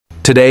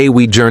Today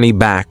we journey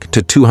back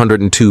to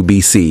 202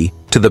 BC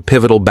to the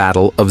pivotal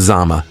Battle of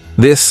Zama.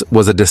 This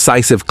was a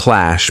decisive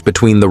clash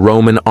between the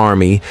Roman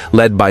army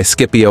led by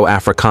Scipio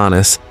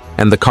Africanus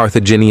and the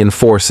Carthaginian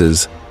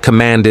forces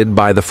commanded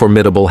by the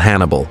formidable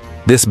Hannibal.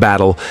 This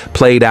battle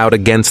played out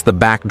against the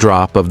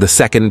backdrop of the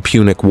Second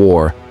Punic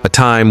War, a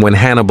time when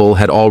Hannibal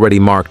had already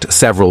marked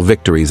several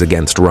victories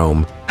against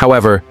Rome.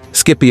 However,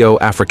 Scipio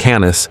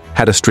Africanus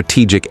had a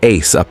strategic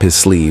ace up his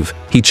sleeve.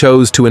 He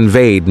chose to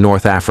invade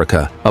North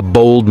Africa, a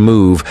bold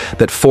move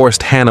that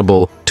forced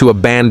Hannibal to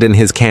abandon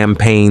his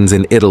campaigns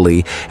in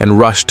Italy and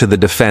rush to the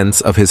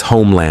defense of his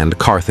homeland,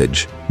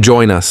 Carthage.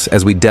 Join us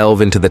as we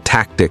delve into the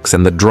tactics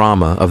and the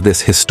drama of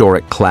this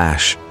historic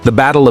clash. The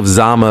Battle of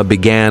Zama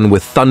began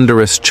with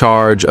thunderous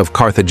charge of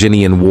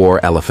Carthaginian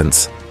war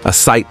elephants. A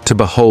sight to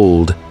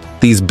behold,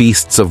 these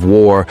beasts of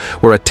war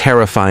were a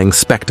terrifying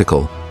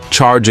spectacle,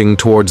 charging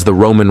towards the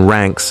Roman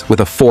ranks with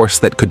a force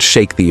that could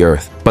shake the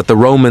earth. But the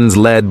Romans,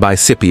 led by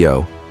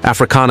Scipio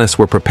Africanus,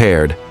 were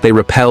prepared. They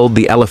repelled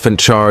the elephant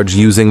charge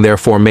using their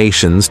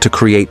formations to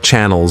create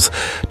channels,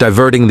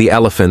 diverting the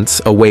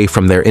elephants away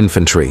from their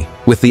infantry.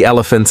 With the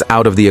elephants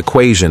out of the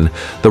equation,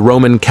 the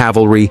Roman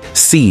cavalry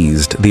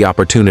seized the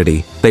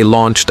opportunity. They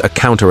launched a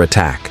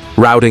counterattack,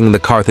 routing the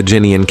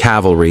Carthaginian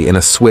cavalry in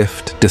a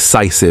swift,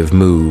 decisive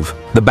move.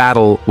 The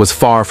battle was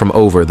far from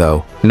over,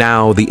 though.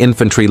 Now the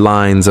infantry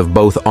lines of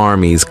both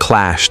armies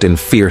clashed in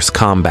fierce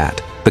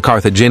combat. The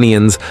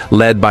Carthaginians,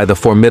 led by the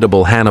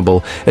formidable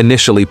Hannibal,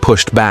 initially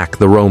pushed back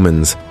the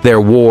Romans. Their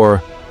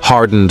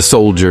war-hardened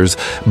soldiers,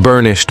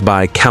 burnished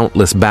by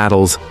countless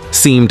battles,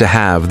 seemed to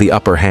have the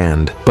upper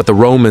hand. But the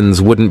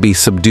Romans wouldn't be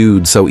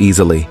subdued so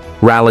easily.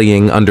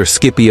 Rallying under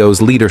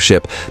Scipio's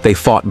leadership, they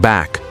fought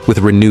back with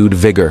renewed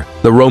vigor.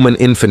 The Roman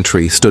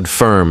infantry stood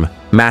firm,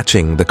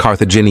 matching the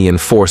Carthaginian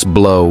force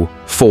blow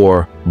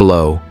for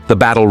blow. The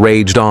battle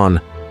raged on,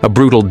 a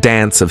brutal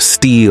dance of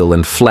steel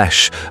and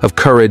flesh, of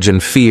courage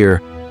and fear,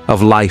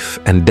 of life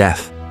and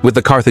death. With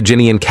the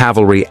Carthaginian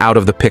cavalry out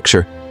of the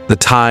picture, the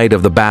tide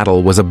of the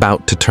battle was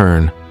about to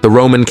turn. The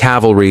Roman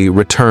cavalry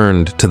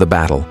returned to the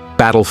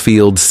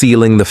battlefield,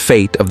 sealing the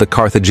fate of the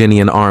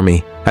Carthaginian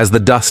army. As the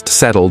dust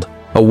settled,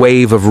 a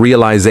wave of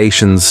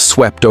realizations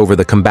swept over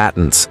the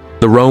combatants.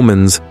 The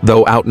Romans,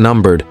 though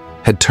outnumbered,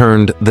 had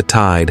turned the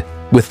tide.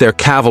 With their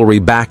cavalry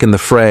back in the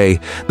fray,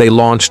 they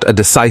launched a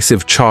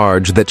decisive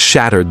charge that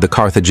shattered the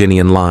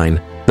Carthaginian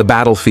line. The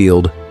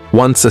battlefield,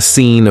 once a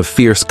scene of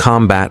fierce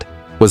combat,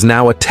 was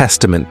now a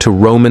testament to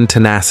Roman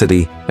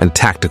tenacity and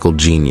tactical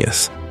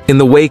genius. In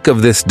the wake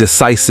of this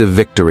decisive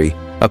victory,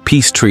 a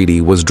peace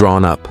treaty was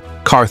drawn up.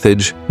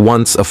 Carthage,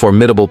 once a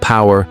formidable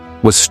power,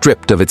 was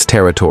stripped of its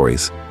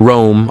territories.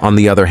 Rome, on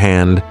the other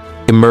hand,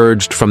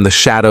 emerged from the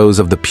shadows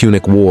of the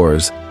Punic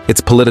Wars, its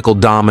political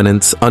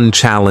dominance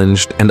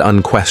unchallenged and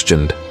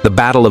unquestioned. The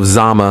Battle of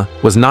Zama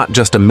was not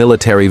just a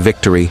military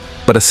victory,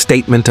 but a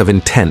statement of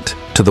intent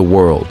to the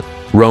world.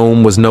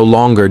 Rome was no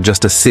longer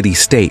just a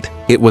city-state,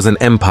 it was an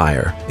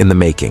empire in the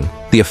making.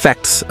 The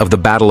effects of the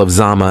Battle of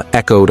Zama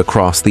echoed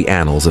across the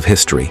annals of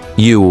history.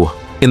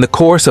 In the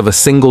course of a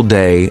single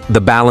day, the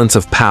balance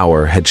of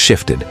power had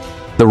shifted.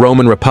 The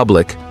Roman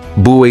Republic,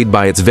 buoyed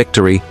by its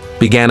victory,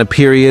 began a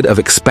period of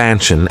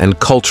expansion and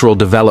cultural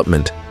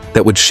development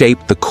that would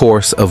shape the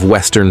course of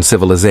Western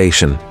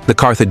civilization. The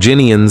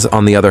Carthaginians,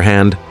 on the other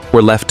hand,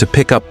 were left to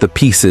pick up the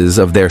pieces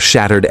of their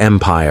shattered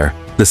empire.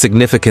 The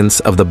significance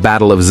of the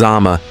Battle of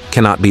Zama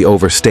cannot be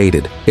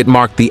overstated. It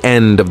marked the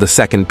end of the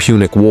Second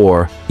Punic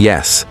War,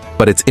 yes,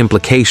 but its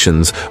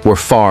implications were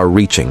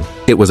far-reaching.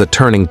 It was a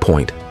turning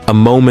point, a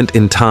moment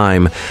in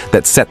time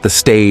that set the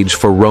stage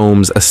for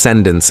Rome's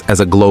ascendance as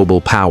a global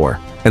power.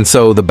 And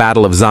so the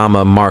Battle of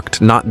Zama marked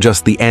not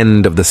just the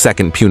end of the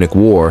Second Punic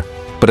War,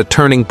 but a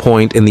turning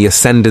point in the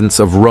ascendance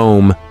of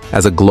Rome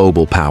as a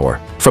global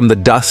power. From the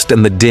dust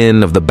and the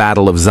din of the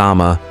Battle of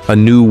Zama, a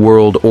new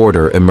world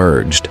order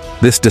emerged.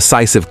 This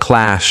decisive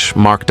clash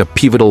marked a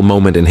pivotal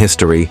moment in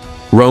history,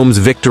 Rome's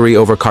victory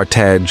over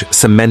Carthage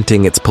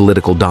cementing its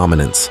political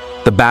dominance.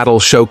 The battle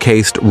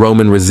showcased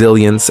Roman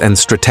resilience and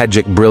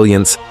strategic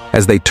brilliance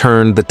as they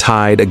turned the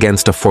tide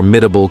against a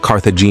formidable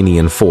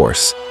Carthaginian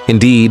force.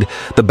 Indeed,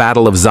 the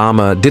Battle of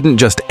Zama didn't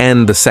just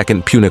end the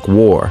Second Punic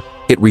War,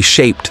 it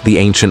reshaped the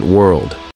ancient world.